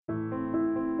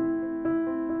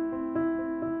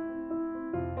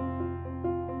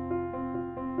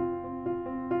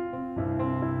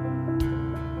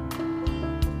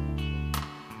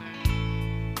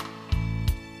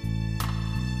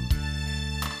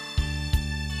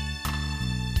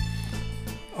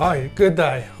Hi, good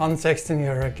day. Hans Sexton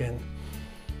here again.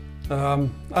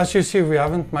 As you see, we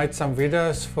haven't made some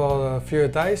videos for a few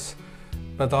days,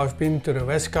 but I've been to the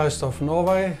west coast of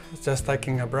Norway, just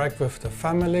taking a break with the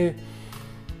family,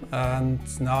 and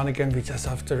now and again we just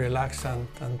have to relax and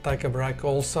take a break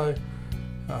also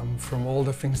from all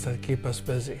the things that keep us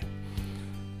busy.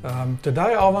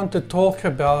 Today I want to talk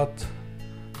about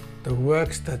the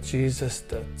works that Jesus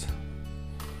did.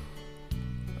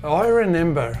 I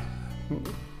remember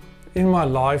in my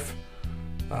life,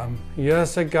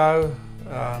 years ago,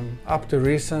 up to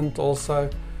recent also,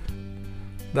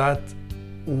 that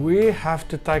we have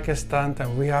to take a stand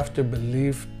and we have to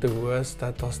believe the words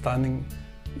that are standing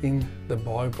in the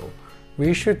Bible.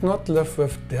 We should not live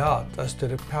with doubt as to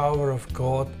the power of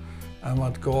God and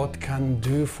what God can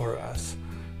do for us.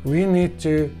 We need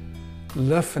to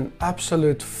live in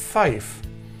absolute faith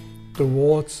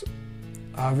towards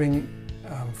having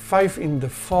faith in the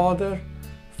Father,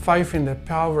 faith in the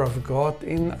power of God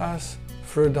in us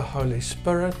through the Holy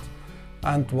Spirit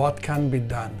and what can be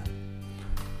done.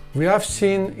 We have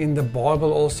seen in the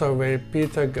Bible also where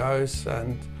Peter goes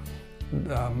and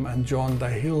John,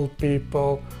 they heal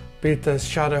people. Peter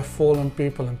shadow fall on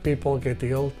people and people get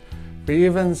healed. We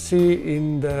even see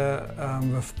in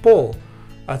with Paul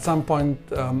at some point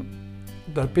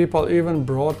that people even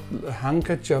brought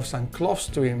handkerchiefs and cloths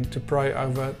to him to pray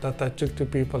over, that they took to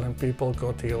people and people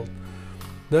got healed.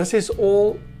 This is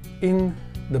all in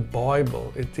the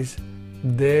Bible. It is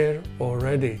there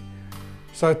already.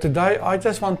 So today I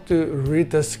just want to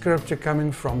read the scripture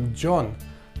coming from John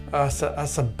as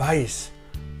a base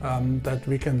that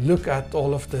we can look at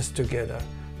all of this together.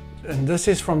 And this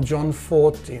is from John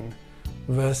 14,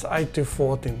 verse 8 to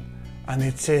 14, and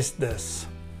it says this.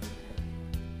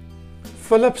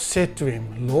 Philip said to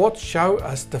him, Lord, show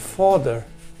us the Father,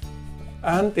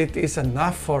 and it is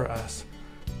enough for us.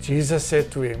 Jesus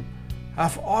said to him,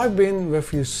 have I been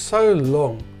with you so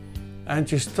long, and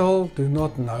you still do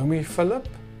not know me, Philip?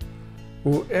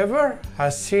 Whoever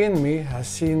has seen me has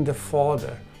seen the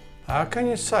Father. How can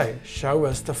you say, show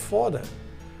us the Father?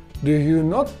 Do you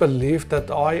not believe that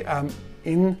I am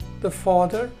in the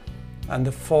Father, and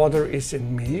the Father is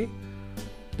in me?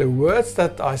 The words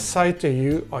that I say to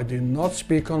you, I do not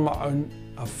speak on my own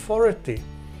authority,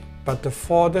 but the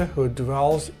Father who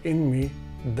dwells in me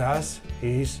does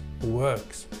his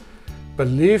works.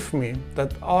 Believe me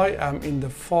that I am in the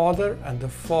Father and the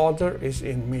Father is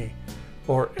in me,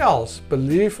 or else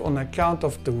believe on account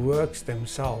of the works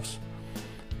themselves.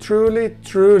 Truly,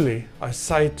 truly, I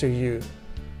say to you,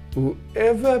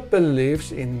 whoever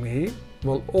believes in me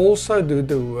will also do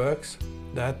the works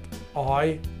that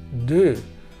I do,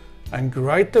 and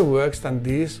greater works than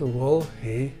these will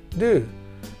he do,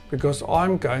 because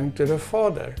I'm going to the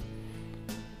Father.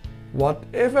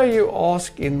 Whatever you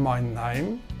ask in my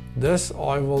name, this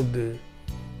I will do,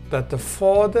 that the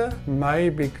Father may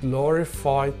be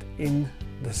glorified in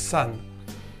the Son.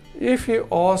 If you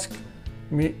ask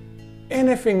me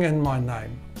anything in my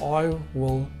name, I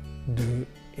will do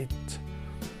it.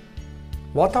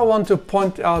 What I want to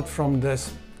point out from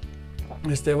this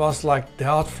is there was like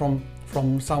doubt from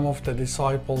some of the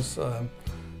disciples,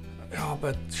 yeah,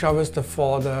 but show us the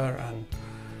Father,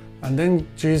 and then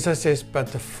Jesus says, but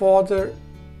the Father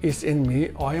is in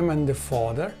me, I am in the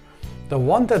Father. The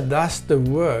one that does the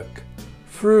work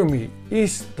through me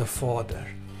is the Father.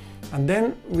 And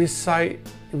then we see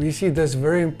this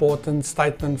very important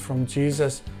statement from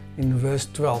Jesus in verse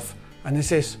 12, and he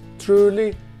says,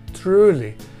 truly,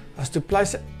 truly, as to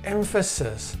place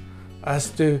emphasis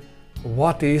as to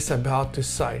what he is about to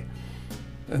say.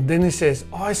 And then he says,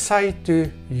 I say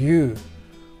to you,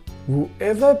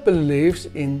 whoever believes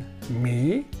in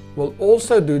me will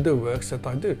also do the works that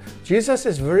I do. Jesus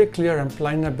is very clear and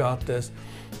plain about this.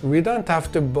 We don't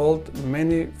have to build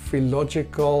many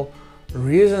theological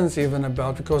reasons even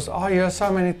about, because I hear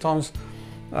so many times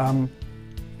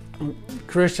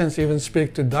Christians even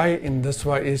speak today in this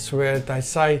way, is where they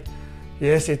say,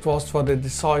 yes, it was for the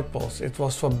disciples, it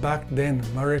was for back then,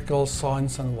 miracles,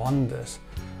 signs and wonders.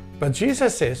 But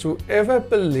Jesus says, whoever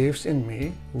believes in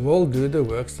me will do the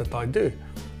works that I do.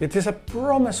 It is a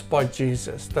promise by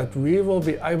Jesus that we will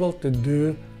be able to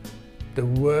do the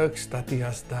works that he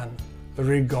has done.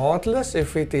 Regardless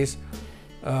if it is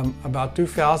about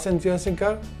 2,000 years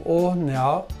ago or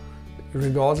now,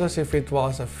 regardless if it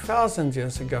was 1,000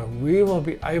 years ago, we will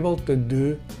be able to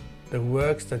do the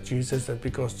works that Jesus did,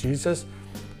 because Jesus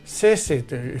says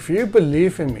it, if you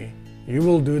believe in me, you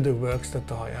will do the works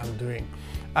that I am doing.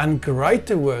 And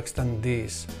greater works than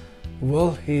these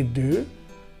will he do,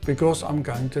 because I'm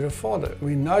going to the Father.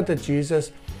 We know that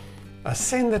Jesus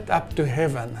ascended up to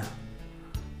heaven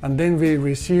and then we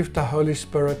received the Holy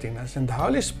Spirit in us. And the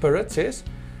Holy Spirit says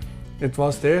it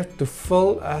was there to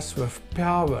fill us with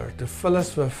power, to fill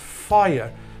us with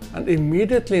fire. And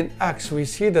immediately in Acts we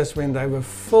see this, when they were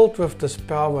filled with this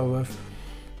power,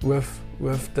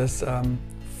 with this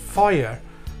fire,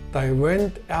 they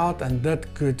went out and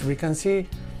did good. We can see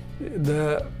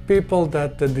the people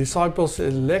that the disciples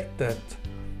elected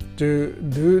to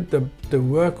do the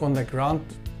work on the ground,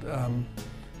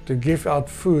 to give out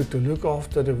food, to look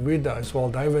after the widows while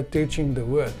they were teaching the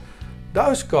word.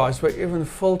 Those guys were even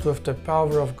filled with the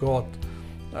power of God,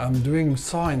 doing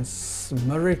signs,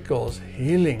 miracles,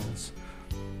 healings.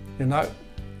 You know,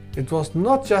 it was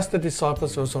not just the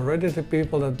disciples, it was already the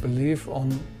people that believed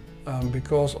on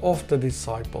because of the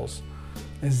disciples.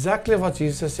 Exactly what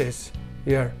Jesus says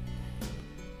here.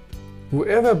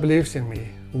 Whoever believes in me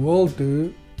will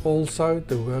do also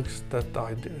the works that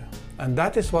I do. And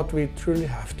that is what we truly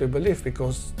have to believe,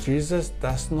 because Jesus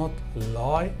does not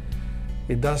lie.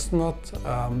 He does not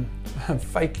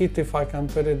fake it, if I can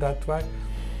put it that way.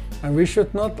 And we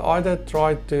should not either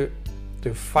try to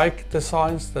fake the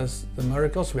signs, the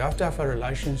miracles. We have to have a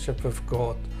relationship with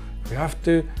God. We have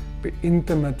to be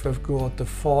intimate with God, the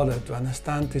Father, to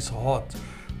understand His heart,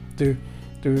 to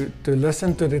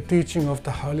listen to the teaching of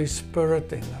the Holy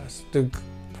Spirit in us, to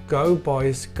go by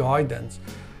His guidance.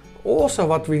 Also,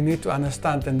 what we need to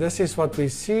understand, and this is what we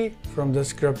see from the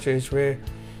scriptures, where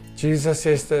Jesus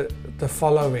says the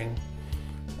following,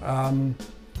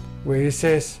 where He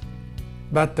says,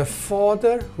 "But the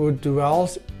Father who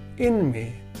dwells in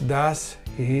me does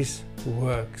His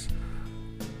works."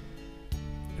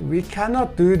 We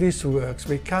cannot do these works,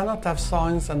 we cannot have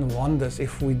signs and wonders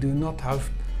if we do not have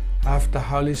the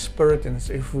Holy Spirit in us,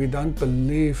 if we don't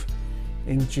believe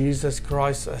in Jesus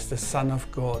Christ as the Son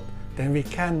of God. Then we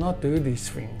cannot do these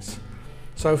things.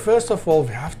 So first of all,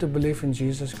 we have to believe in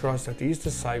Jesus Christ, that He is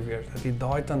the Savior, that He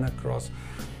died on the cross.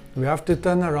 We have to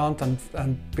turn around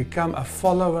and become a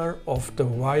follower of the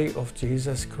way of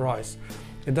Jesus Christ.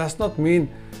 It does not mean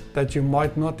that you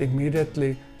might not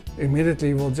immediately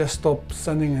you will just stop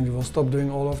sinning and you will stop doing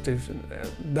all of this.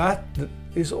 That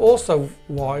is also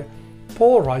why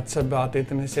Paul writes about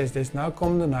it, and he says there's no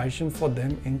condemnation for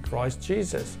them in Christ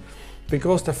Jesus,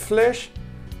 because the flesh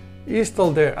is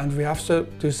still there, and we have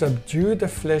to subdue the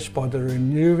flesh by the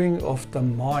renewing of the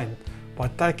mind, by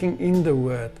taking in the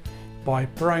word, by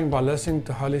praying, by listening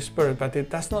to Holy Spirit. But it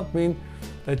does not mean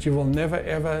that you will never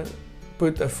ever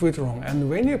put a foot wrong. And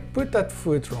when you put that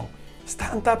foot wrong,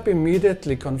 stand up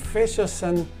immediately, confess your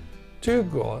sin to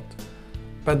God,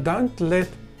 but don't let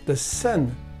the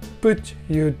sin put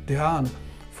you down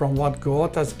from what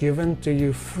God has given to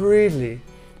you freely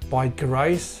by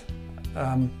grace.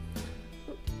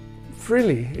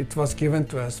 Freely it was given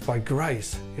to us by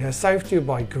grace. He has saved you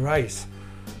by grace.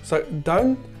 So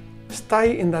don't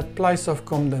stay in that place of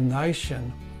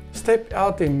condemnation. Step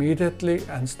out immediately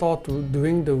and start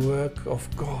doing the work of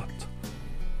God.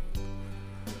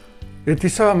 It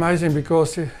is so amazing,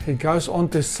 because he goes on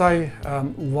to say,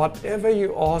 whatever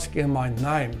you ask in my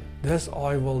name, this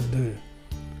I will do,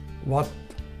 what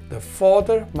the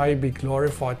Father may be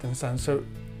glorified in the Son. So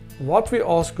what we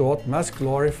ask God must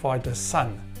glorify the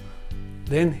Son.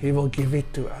 Then He will give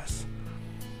it to us.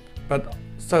 But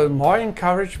so my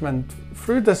encouragement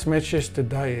through this message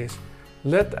today is,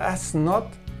 let us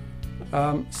not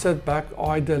sit back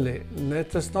idly.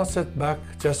 Let us not sit back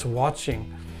just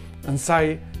watching and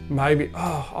say, maybe,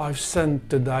 oh, I've sinned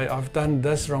today, I've done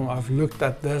this wrong, I've looked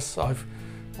at this, I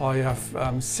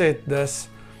have said this,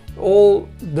 all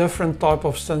different type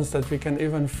of sins that we can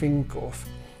even think of.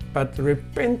 But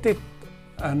repent it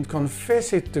and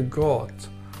confess it to God.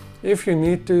 If you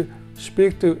need to,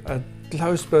 speak to a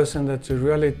close person that you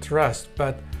really trust,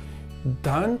 but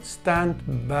don't stand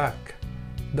back.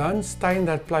 Don't stay in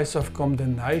that place of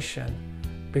condemnation,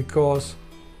 because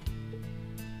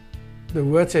the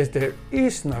word says there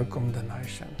is no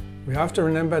condemnation. We have to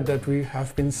remember that we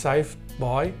have been saved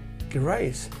by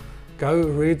grace. Go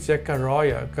read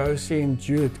Zechariah, go see in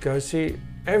Jude, go see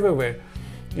everywhere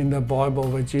in the Bible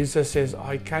where Jesus says,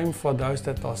 I came for those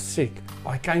that are sick.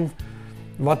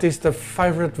 What is the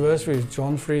favorite verse with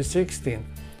John 3:16?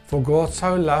 For God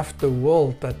so loved the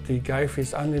world that He gave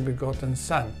His only begotten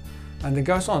Son. And it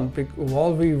goes on,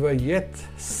 while we were yet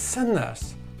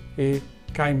sinners, He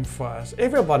came for us.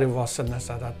 Everybody was sinners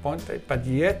at that point, but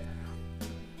yet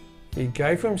He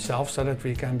gave Himself so that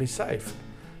we can be saved.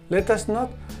 Let us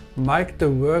not make the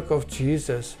work of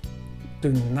Jesus to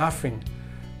nothing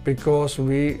because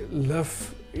we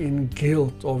live in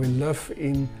guilt or we live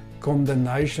in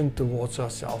condemnation towards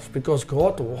ourselves, because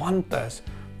God wants us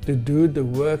to do the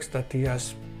works that He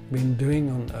has been doing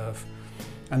on earth.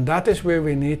 And that is where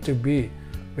we need to be.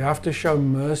 We have to show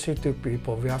mercy to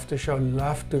people. We have to show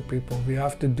love to people. We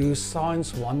have to do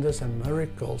signs, wonders, and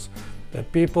miracles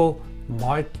that people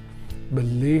might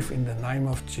believe in the name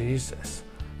of Jesus.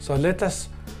 So let us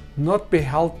not be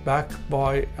held back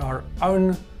by our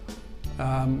own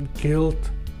guilt,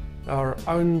 our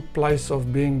own place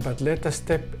of being, but let us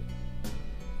step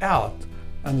out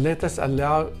and let us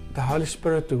allow the Holy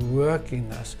Spirit to work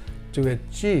in us to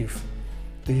achieve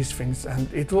these things.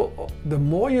 And it will, the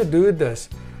more you do this,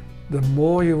 the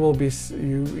more you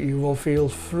will feel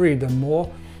free, the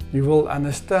more you will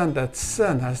understand that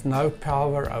sin has no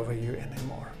power over you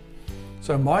anymore.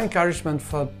 So my encouragement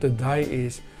for today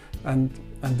is, and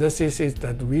this is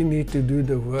that we need to do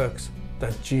the works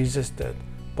that Jesus did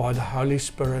by the Holy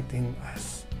Spirit in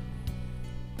us.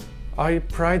 I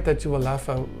pray that you will have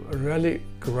a really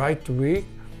great week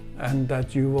and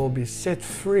that you will be set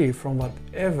free from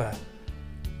whatever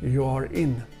you are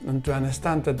in, and to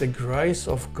understand that the grace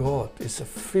of God is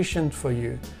sufficient for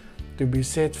you to be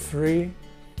set free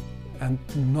and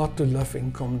not to live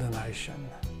in condemnation.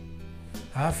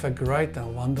 Have a great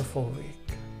and wonderful week.